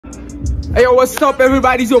Hey yo, what's up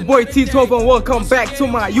everybody? It's your boy T12 and welcome back to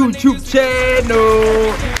my YouTube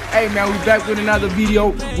channel. Hey man, we back with another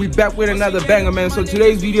video. We back with another banger, man. So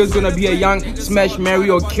today's video is gonna be a young smash, marry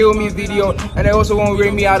or kill me video. And I also want to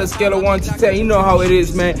rate me out a scale of 1 to 10. You know how it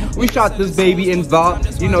is, man. We shot this baby in Vaal.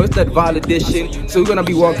 You know, it's that Vaal edition. So we're gonna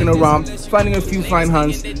be walking around, finding a few fine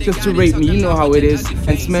hunts just to rate me. You know how it is.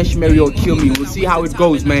 And smash, marry or kill me. We'll see how it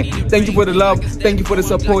goes, man. Thank you for the love. Thank you for the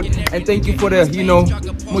support. And thank you for the, you know,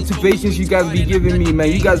 motivations you guys be giving me,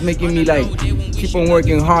 man. You guys making me like keep on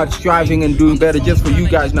working hard, striving and doing better just for you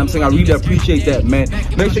guys. And I'm saying I really appreciate that, man.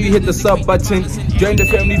 Make sure you hit the sub button, join the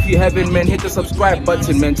family if you haven't, man. Hit the subscribe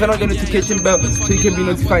button, man. Turn on the notification bell so you can be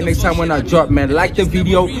notified next time when I drop, man. Like the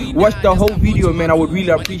video, watch the whole video, man. I would really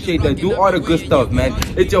appreciate that. Do all the good stuff, man.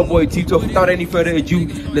 It's your boy Tito. Without any further ado,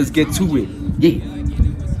 let's get to it. Yeah.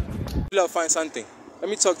 I'll find something. Let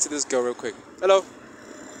me talk to this girl real quick. Hello.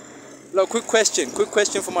 Hello, quick question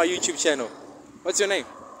for my YouTube channel. What's your name?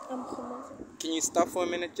 Can you stop for a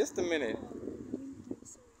minute? Just a minute.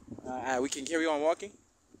 We can carry on walking?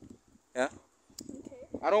 Yeah?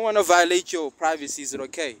 Okay. I don't want to violate your privacy. Is it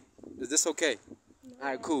okay? Is this okay? No.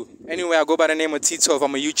 Alright, cool. Anyway, I go by the name of T12.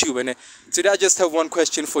 I'm a YouTuber. And today I just have one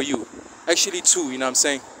question for you. Actually two, you know what I'm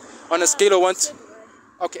saying? On a scale of 1 to...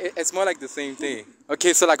 Okay, it's more like the same thing.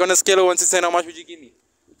 Okay, so like on a scale of 1 to 10, how much would you give me?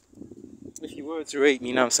 If you were to rate me,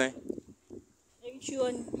 you know what I'm saying?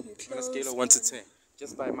 On a scale of 1 to 10.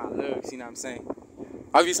 Just by my looks, you know what I'm saying?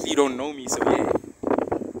 Obviously you don't know me, so yeah.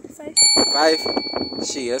 5?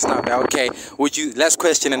 Shit, that's not bad. Okay. Would you, last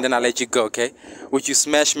question and then I'll let you go, okay? Would you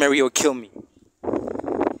smash, marry or kill me?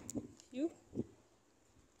 You?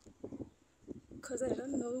 Because I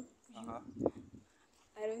don't know.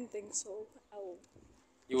 I don't think so. I will.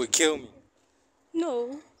 You would kill me?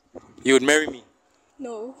 No. You would marry me?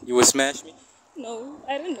 No. You would smash me? No,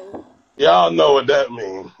 I don't know. Y'all know what that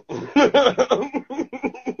means.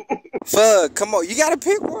 Fuck, come on. You gotta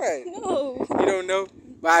pick one. No. You don't know?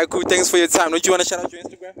 Alright, cool. Thanks for your time. Don't you want to shout out your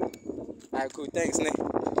Instagram? Alright, cool. Thanks, Nick.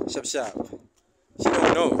 Shop. She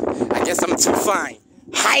don't know. I guess I'm too fine.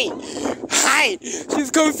 Hi.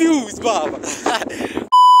 She's confused, Bob.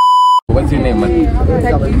 What's your name, man?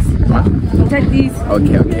 Teddy's.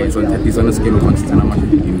 Okay. So Teddy's on a scale of 1 to 10, how much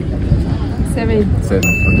would you give me? 7. 7.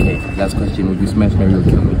 Okay. Last question. Would you smash, marry or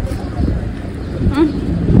kill me?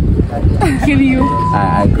 Kill you.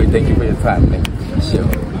 I agree. Thank you for your time, man. Sure.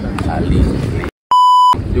 I'll leave.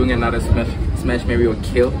 Doing another smash, marry or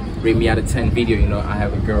kill. Rate me out of 10 video. You know, I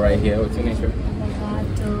have a girl right here. What's your name, girl?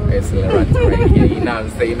 It's Lerato right here. You know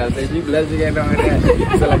what I'm saying? You blessed again on that.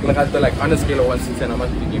 So like on a scale of 1 to 10, how much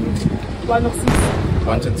would you give me? 1 or 6.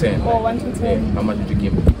 1 to 10. Or 1 to 10. How much would you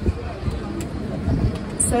give me?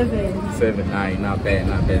 7. 7. Alright, not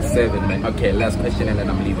bad. 7, man. Okay, last question and then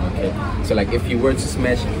I'm leaving, okay? So like if you were to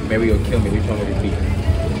smash, marry or kill me, which one would it be?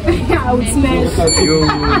 I would smash.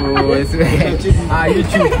 You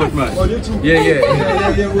choose, good man. Oh, YouTube?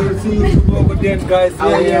 Yeah. We'll see you over there, guys.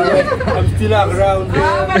 Yeah. I'm still around.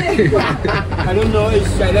 I don't know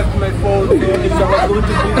if I left my phone, so if I was going to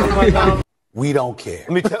bring my down. We don't care.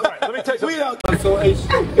 Let me tell you. We don't care. So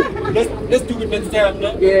let's do it next time,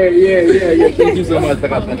 no? Yeah. Thank you so much.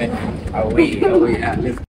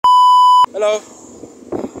 Hello.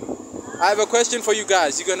 I have a question for you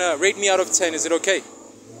guys. You're gonna rate me out of 10. Is it okay?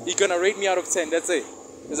 You're gonna rate me out of 10. That's it.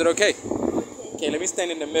 Is it okay? Okay, let me stand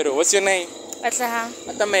in the middle. What's your name? What's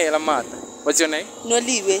your name?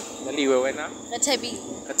 Noliwe, wena?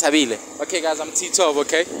 Katabile. Okay guys, I'm T12,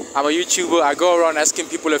 okay? I'm a YouTuber. I go around asking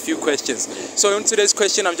people a few questions. So in today's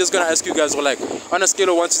question, I'm just gonna ask you guys, like, on a scale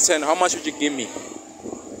of 1 to 10, how much would you give me?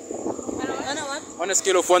 On a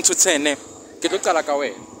scale of 1 to 10,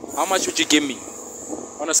 how much would you give me?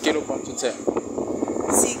 On a scale of 1 to 10.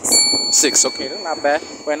 6. Okay, that's not bad.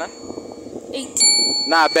 Wena? 8.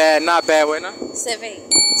 Not bad, wena?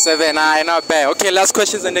 7, not bad. Okay, last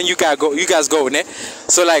questions and then you guys go, ne?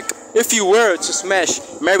 So like, if you were to smash,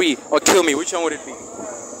 marry or kill me, which one would it be?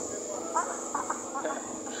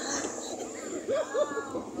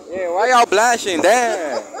 Yeah, why y'all blushing?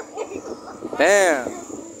 Damn. Okay,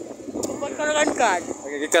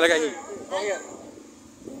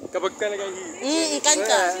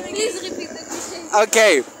 Please repeat the question.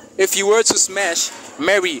 okay, if you were to smash,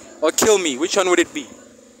 marry or kill me, which one would it be?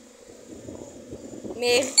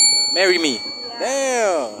 Marry me.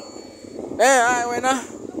 Yeah. Damn, alright, Wena.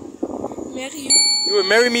 Marry you. You would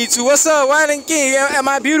marry me too. What's up, Wine and King? Am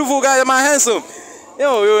I beautiful, guys? Am I handsome?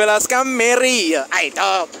 Yo, you will ask, I'm married. I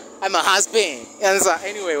thought I'm a husband.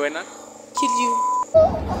 Anyway, Wena. Kill you.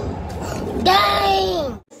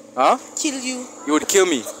 Dang. Huh? Kill you. You would kill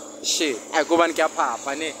me. Shit. I go back and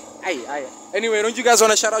papa, ne? Aye. Anyway, don't you guys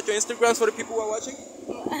want to shout out your Instagrams for the people who are watching?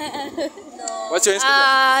 No. What's your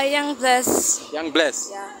Instagram? Young Bless. Young Bless.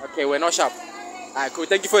 Yeah. Okay, we're not sharp. Alright, cool.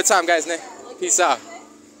 Thank you for your time, guys. Peace out.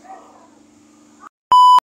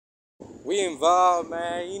 We in Vaal,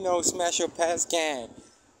 man. You know, smash your pass can.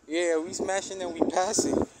 Yeah, we smashing and we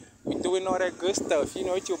passing. We doing all that good stuff. You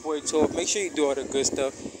know, it's your boy Top. Make sure you do all the good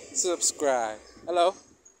stuff. Subscribe. Hello?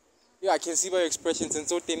 Yeah, I can see by your expressions and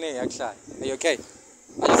so actually. Are you okay?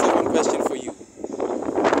 I just have one question for you.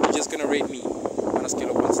 You're just gonna rate me on a scale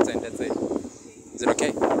of 1 to 10. That's it. Is it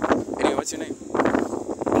okay? Anyway, what's your name?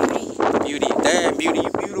 Beauty. Damn, Beauty,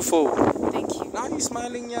 you're beautiful. Thank you. Now you're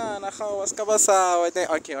smiling, yeah.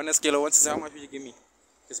 Okay, on a scale of 1 to 10, how much would you give me?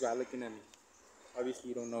 Just by looking at me. Obviously,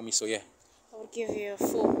 you don't know me, so yeah. I'll give you a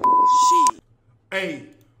 4. Shit. Hey,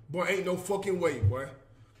 boy, ain't no fucking way, boy.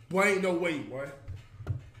 Boy, ain't no way, boy.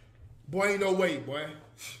 Boy, ain't no way, boy.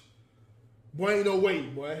 Boy, ain't no way,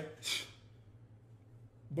 boy.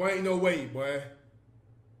 Boy, ain't no way, boy.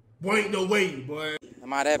 Boy, ain't no way, boy.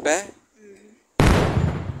 Am I that bad?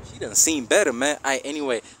 She doesn't seem better, man.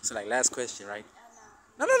 Anyway, so like last question, right?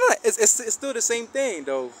 No. It's still the same thing,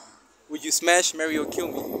 though. Would you smash, marry, or kill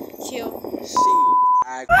me? Kill.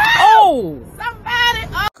 Oh!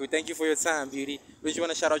 Somebody! Cool. Thank you for your time, Beauty. Would you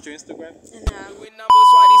want to shout out your Instagram? With numbers,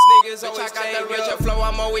 why these niggas always got the richer flow.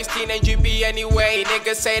 I'm always teen and GP anyway.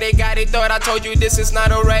 Niggas say they got it, thought I told you this is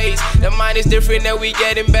not a race. The mind is different and we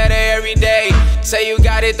getting better every day. Say you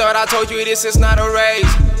got it, thought I told you this is not a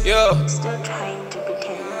race. Yeah. Still trying to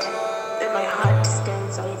pretend that my heart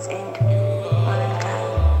stands on its end while I'm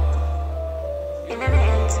dying. It never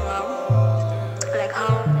ends well, like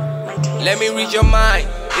how my tears. Let me read your mind.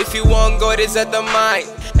 If you want God, it's at the mind.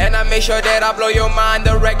 And I make sure that I blow your mind.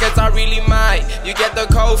 The records are really mine. You get the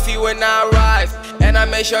cold fee when I arrive. And I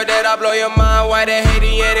make sure that I blow your mind. Why they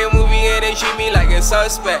hating, yeah, they moving, yeah, they treat me like a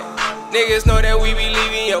suspect. Niggas know that we be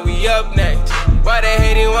leaving, yeah, we up next. Why they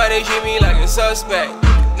hating, why they treat me like a suspect.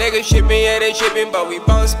 Niggas shipping, yeah, they shipping, but we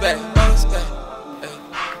bounce back, bounce back.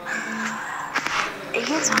 It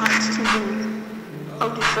gets hard to breathe,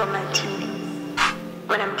 only feel my tears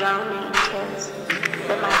when I'm drowning in tears.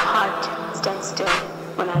 But my heart stands still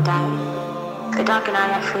when I die. The dark and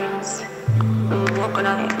I are friends. We walk on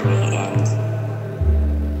our three ends.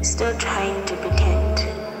 Still trying to pretend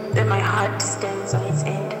that my heart stands on its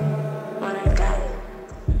end.